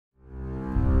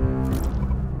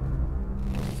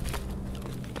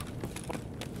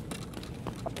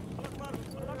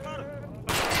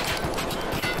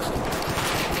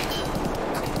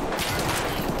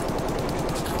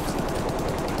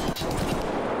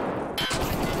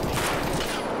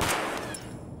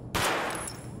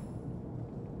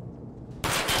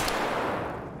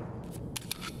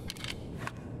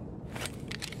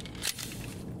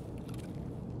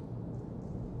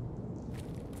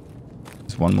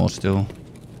one more still.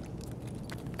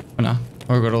 Oh no,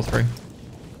 oh, I got all three.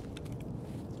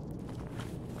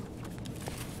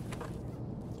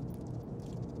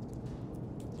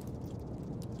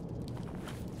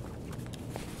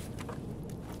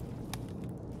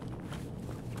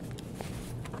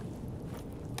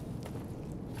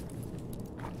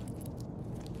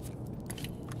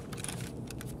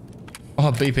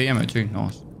 Oh, BP ammo too,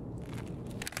 nice.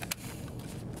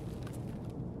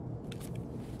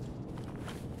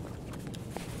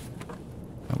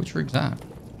 Oh, which rig's that?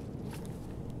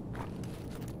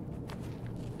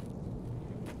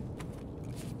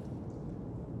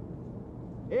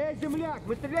 Эй, земляк,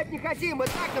 мы стрелять не хотим, мы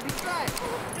так наблюдаем.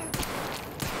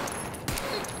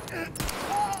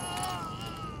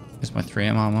 Here's my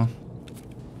 3M armor.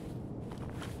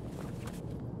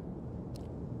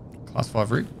 Class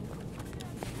 5 rig.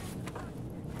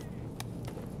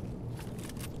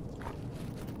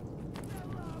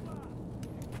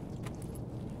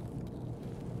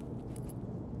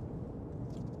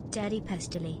 Daddy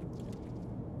Pestily.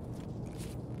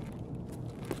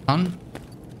 Done.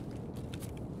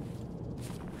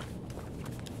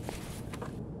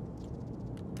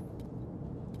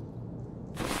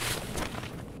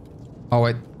 Oh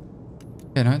wait.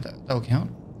 Yeah, no, that'll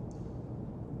count.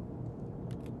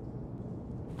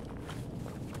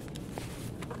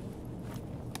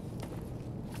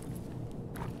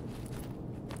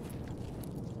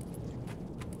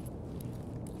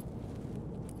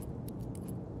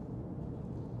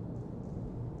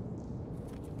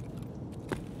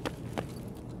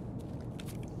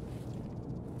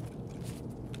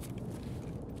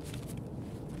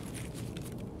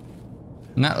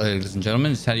 And that, ladies and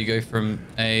gentlemen, is how you go from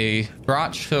a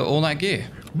branch to all that gear.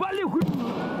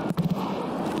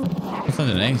 What's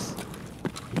underneath?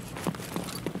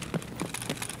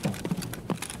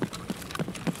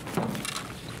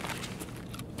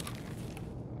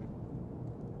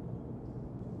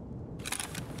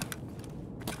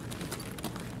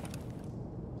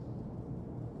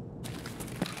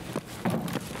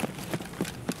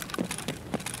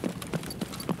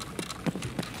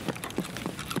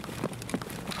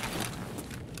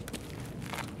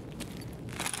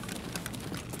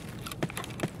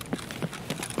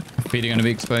 Feet are going to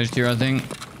be exposed here, I think.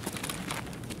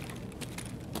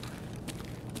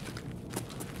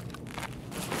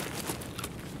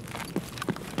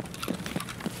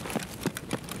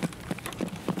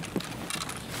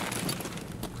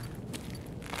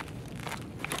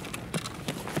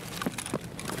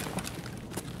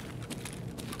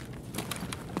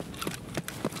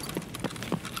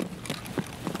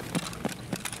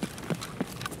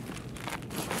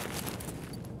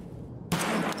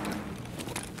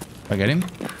 I get him?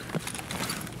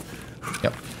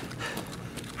 Yep.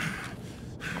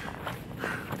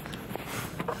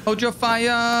 Hold your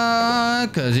fire,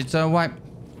 cause it's a wipe.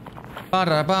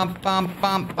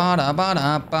 Ba-da-bum-bum-bum,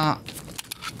 ba-da-ba-da-ba.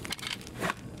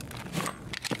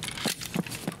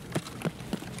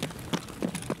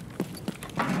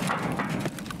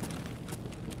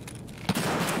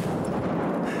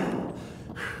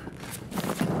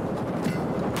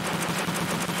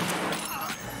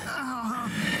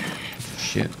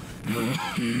 Shit.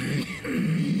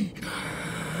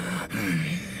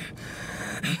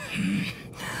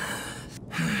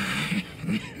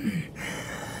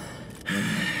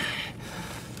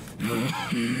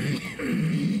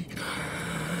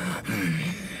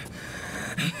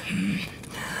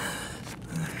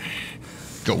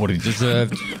 Got what he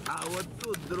deserved. А вот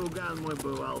тут друган мой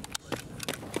бывал.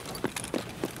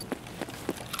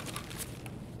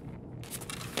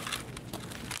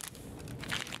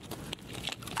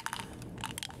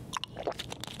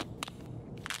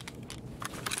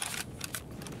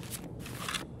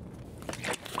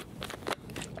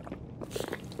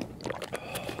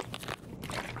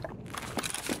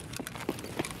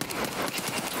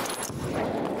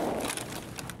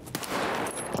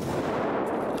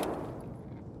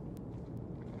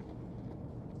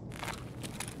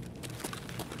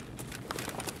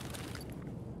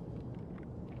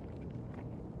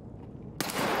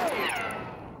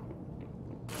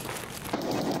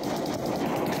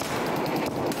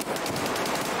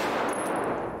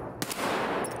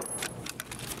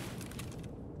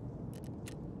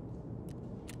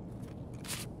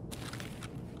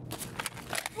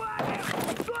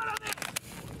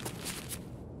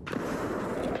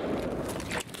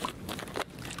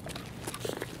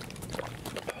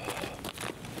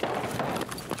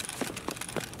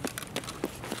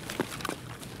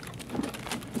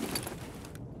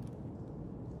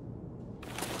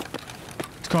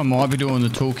 I might be doing the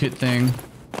toolkit thing.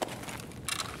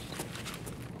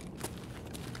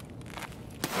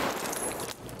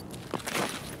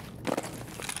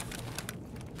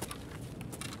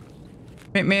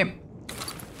 Meep, meep.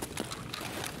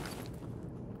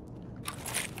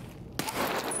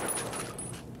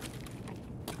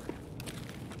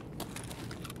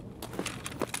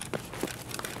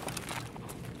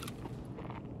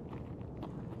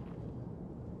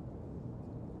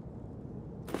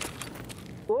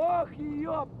 Ох,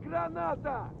 ёб,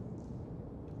 граната!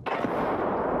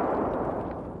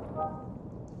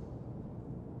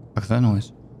 Fuck that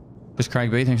noise. Just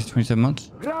Craig B, thanks for 27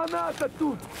 months. Граната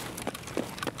тут!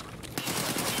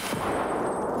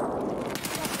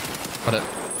 Got it.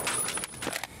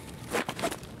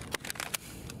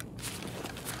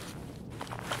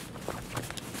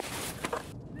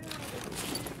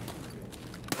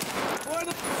 Ой,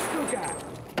 сука!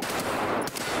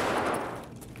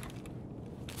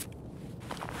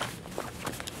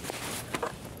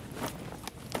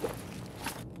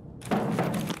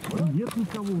 Нет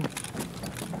никого.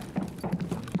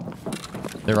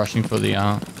 They're rushing for the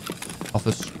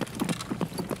office.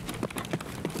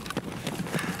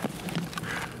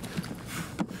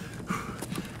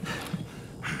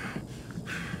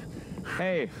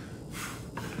 Hey,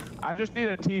 I just need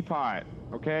a teapot,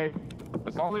 okay?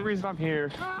 That's the only reason I'm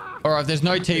here. Alright, if there's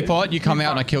no teapot, you come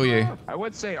out and I kill you. I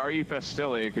would say, are you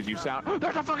Fastili? Because you sound.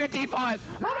 There's a fucking teapot!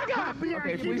 Oh my god!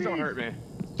 Okay, please don't hurt me.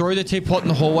 Throw the teapot in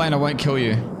the hallway and I won't kill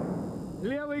you.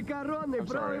 Левый коронный, I'm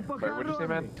sorry. правый Wait, what'd you say,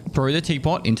 man? Throw the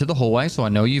teapot into the hallway so I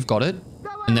know you've got it.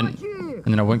 And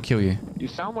then I won't kill you. You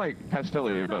sound like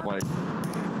Fastili, but like.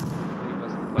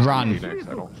 Run. Next,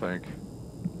 I don't think.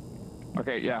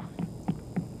 Okay, yeah.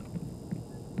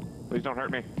 Please don't hurt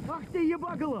me. Ах ты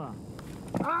ебагала!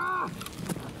 А!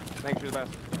 Thanks, you're the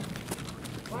best.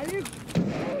 Вали!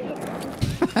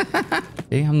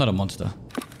 See, I'm not a monster.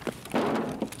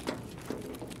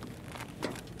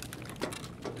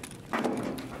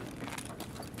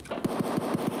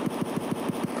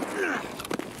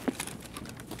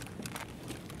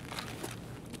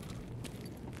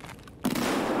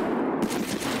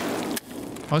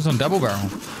 I was on double barrel.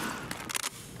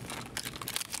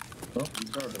 Oh, he's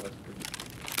guarded us.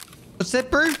 What's that,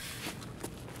 bro?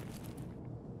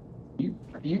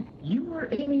 You were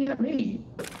aiming at me.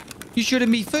 You shooting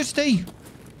me first, eh?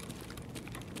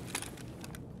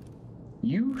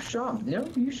 You shot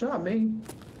me.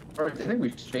 Or I think we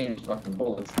exchanged fucking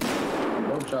bullets. We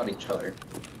both shot each other.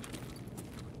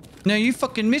 No, you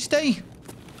fucking missed, eh?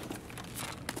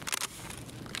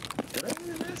 Did I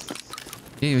really miss?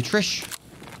 Yeah, you're Trish.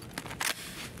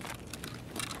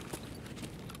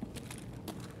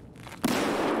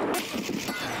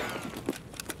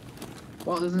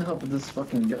 Well, it doesn't help that this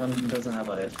fucking gun doesn't have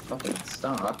a fucking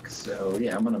stock, so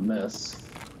yeah, I'm gonna miss.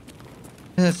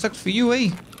 Yeah, that sucks for you,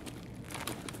 eh?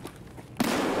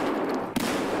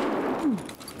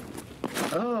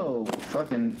 Oh,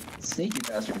 fucking sneaky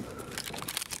bastard.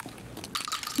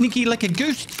 Sneaky like a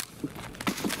goose.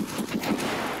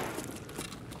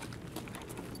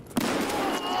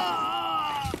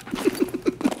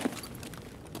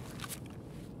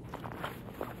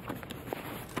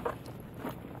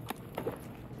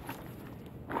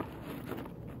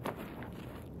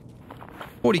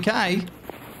 $40K?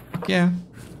 Yeah.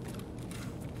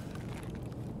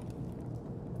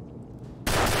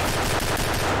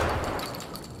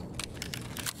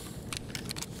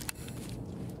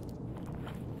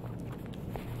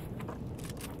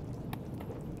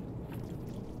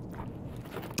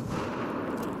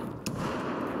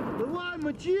 Давай,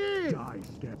 мочи!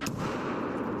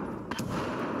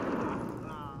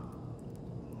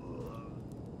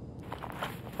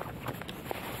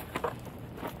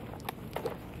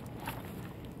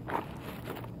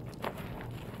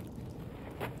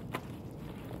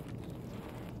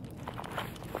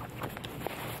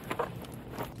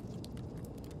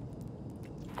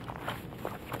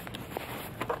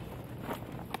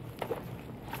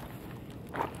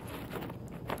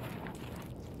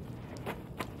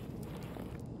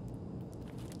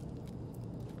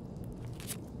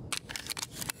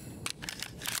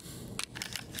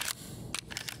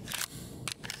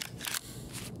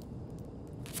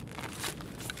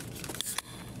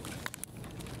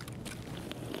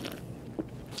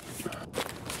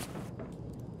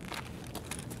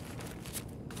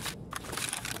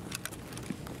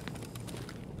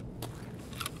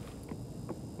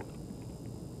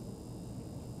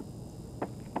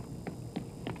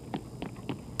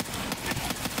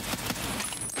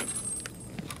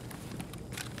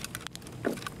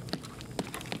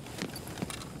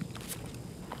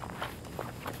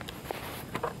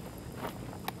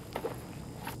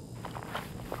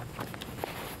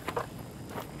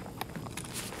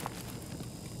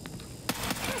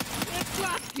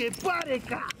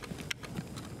 Парика!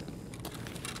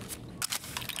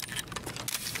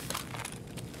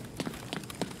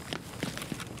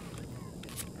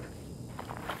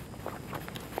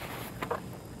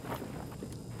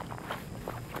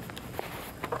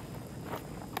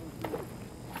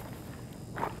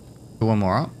 Put one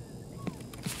more up.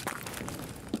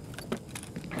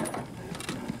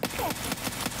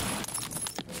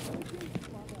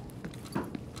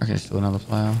 Okay, still another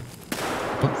player.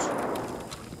 Oops.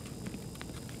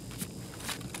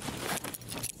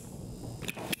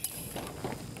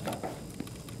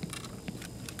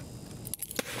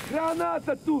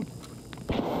 Граната тут!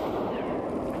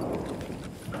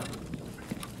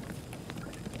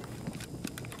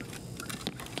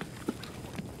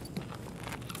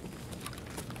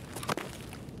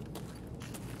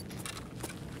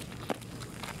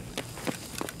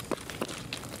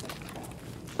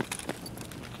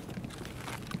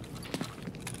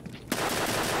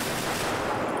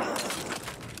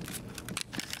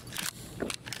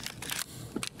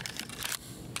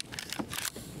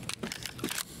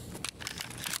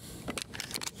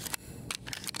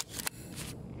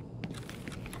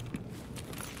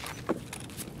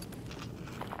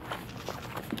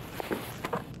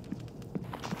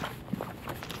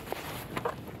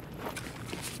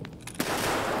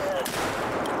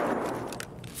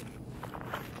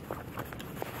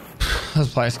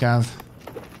 Let's play Scav.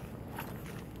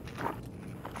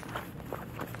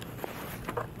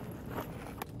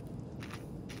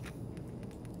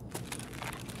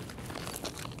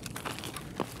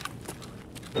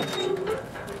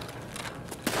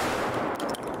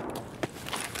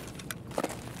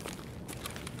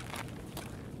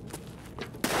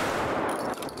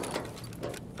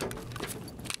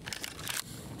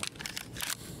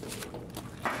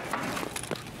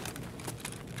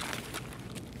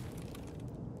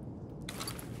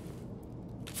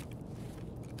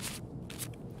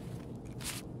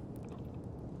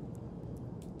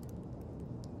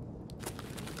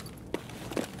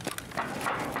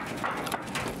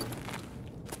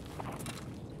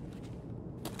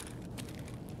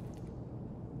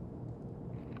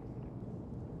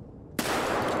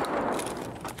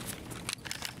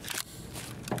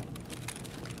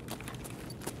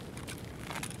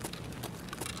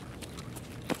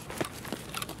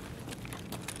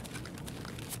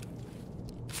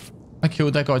 I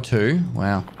killed that guy too.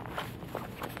 Wow.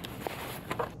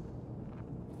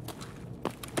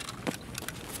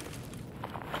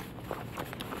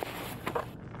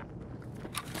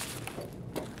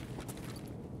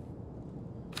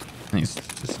 Let's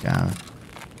just go.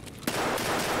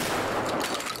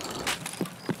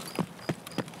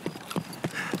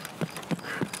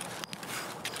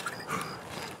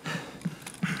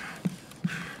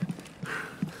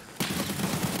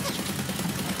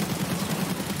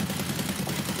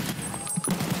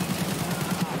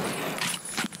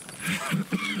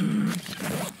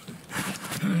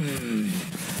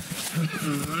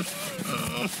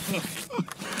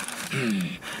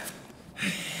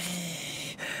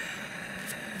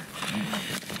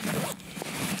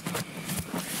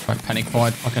 I panic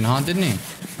fired fucking hard, didn't he?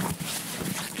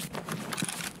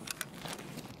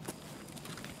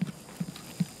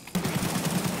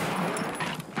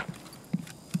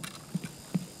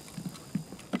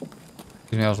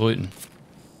 Excuse me, I was looting.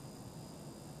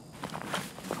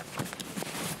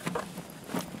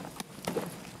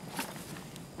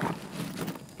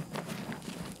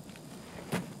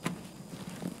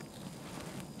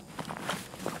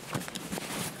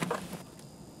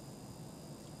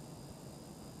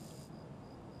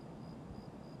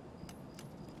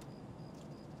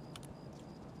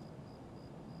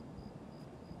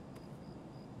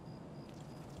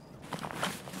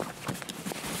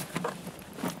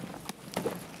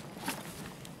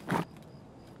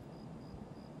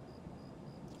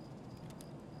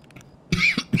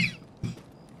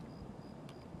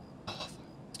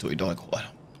 Thought he died quite.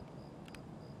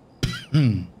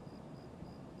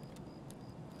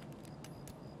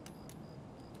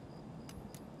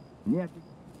 Нет.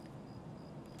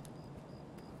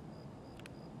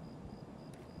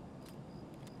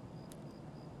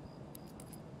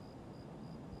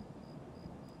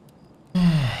 We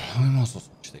might as well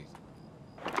switch these.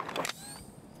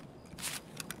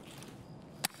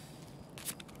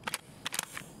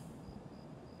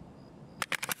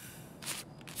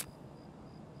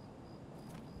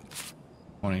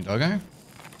 Morning, doggo.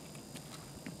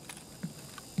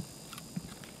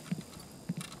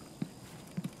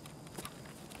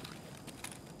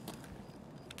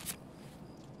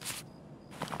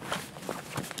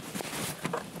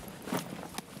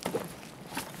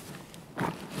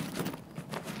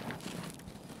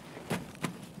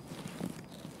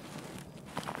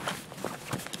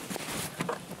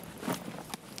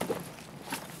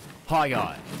 Hi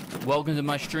guys, welcome to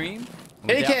my stream.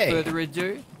 Without AK. further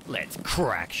ado, let's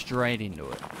crack straight into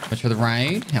it. Much for the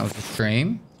raid. How was the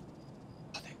stream?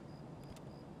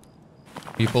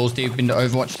 You balls deep into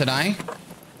Overwatch today?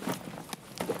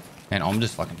 Man, I'm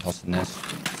just fucking tossing this.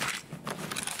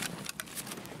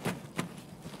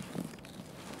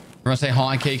 You wanna say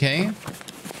hi, Kiki?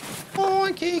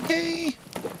 Hi, Kiki.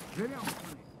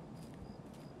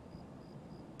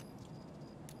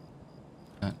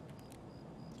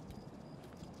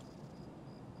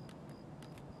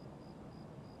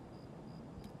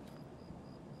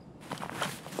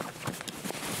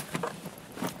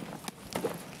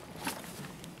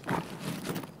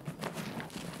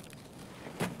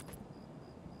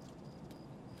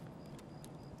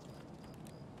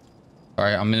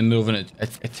 Sorry, I'm in the middle of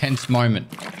a tense moment.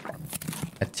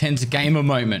 A tense gamer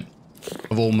moment.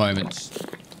 Of all moments.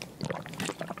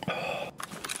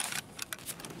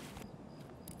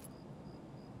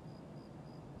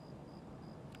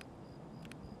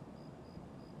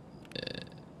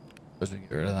 Suppose we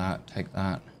get rid of that. Take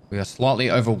that. We are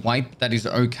slightly overweight, but that is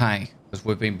okay. Because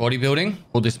we've been bodybuilding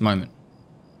for this moment.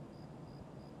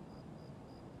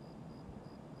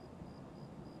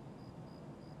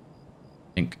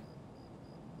 Think.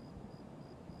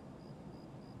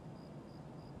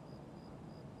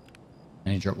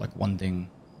 And he dropped like one thing.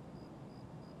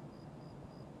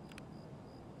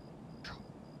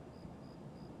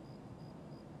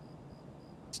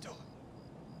 Still.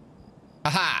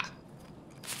 Aha!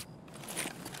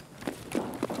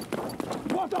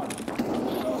 Вот он!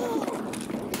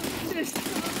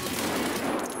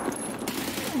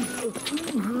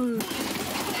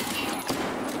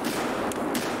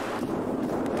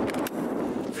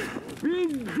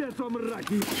 Пиздец, о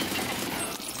мраки!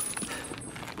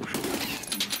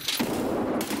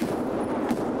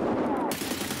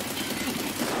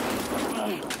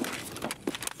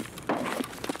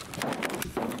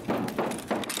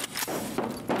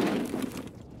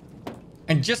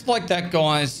 And just like that,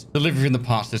 guys, delivery in the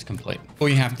past is complete. All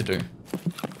you have to do.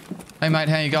 Hey, mate,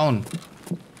 how you going?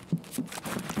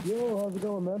 Yo, how's it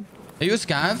going, man? Are you a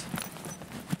scav?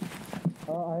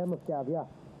 I am a scav, yeah.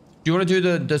 Do you want to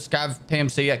do the scav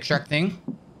PMC extract thing?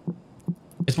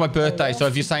 It's my birthday, so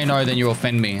if you say no, then you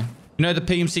offend me. You know the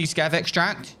PMC scav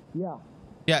extract? Yeah.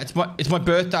 Yeah, it's my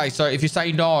birthday, so if you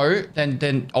say no,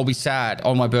 then I'll be sad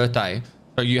on my birthday.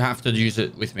 So you have to use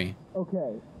it with me.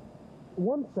 Okay.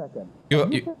 1 second. You- Are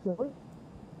you you- silly?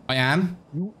 I am?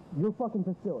 You're fucking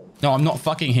silly. No, I'm not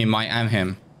fucking him. I am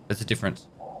him. There's a difference.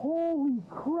 Holy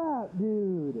crap,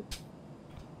 dude.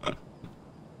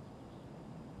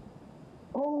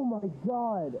 Oh my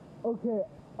god. Okay.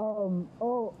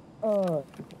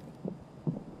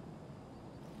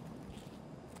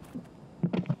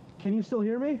 Can you still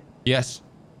hear me? Yes.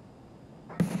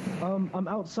 I'm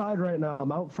outside right now.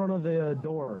 I'm out front of the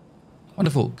door.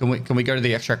 Wonderful. Can we go to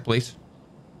the extract, please?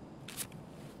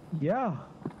 Yeah.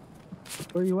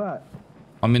 Where you at?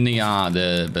 I'm in the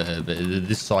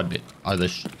this side bit, the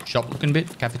shop looking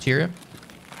bit, cafeteria.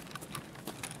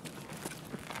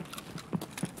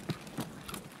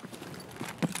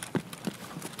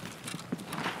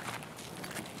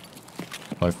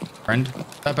 Hello, friend.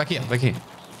 Back here, back here.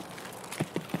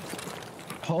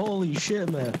 Holy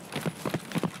shit, man.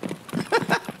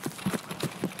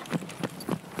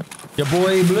 Your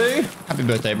boy Blue. Happy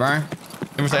birthday, bro.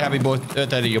 Let me say happy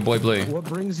birthday to your boy Blue. What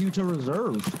brings you to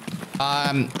reserve?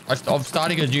 I'm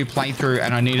starting a new playthrough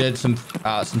and I needed some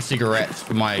cigarettes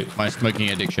for my smoking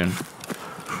addiction.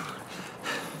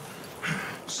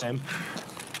 Same.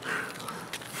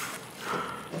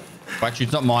 Actually,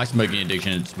 it's not my smoking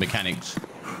addiction, it's mechanics.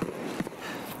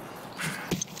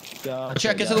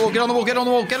 Check, get to the wall, get on the wall, get on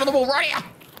the wall, get on the wall, right here!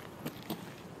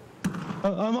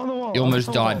 I'm on the wall. You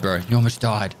almost died, bro. You almost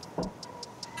died.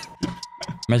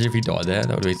 Imagine if you died there.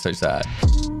 That would be so sad.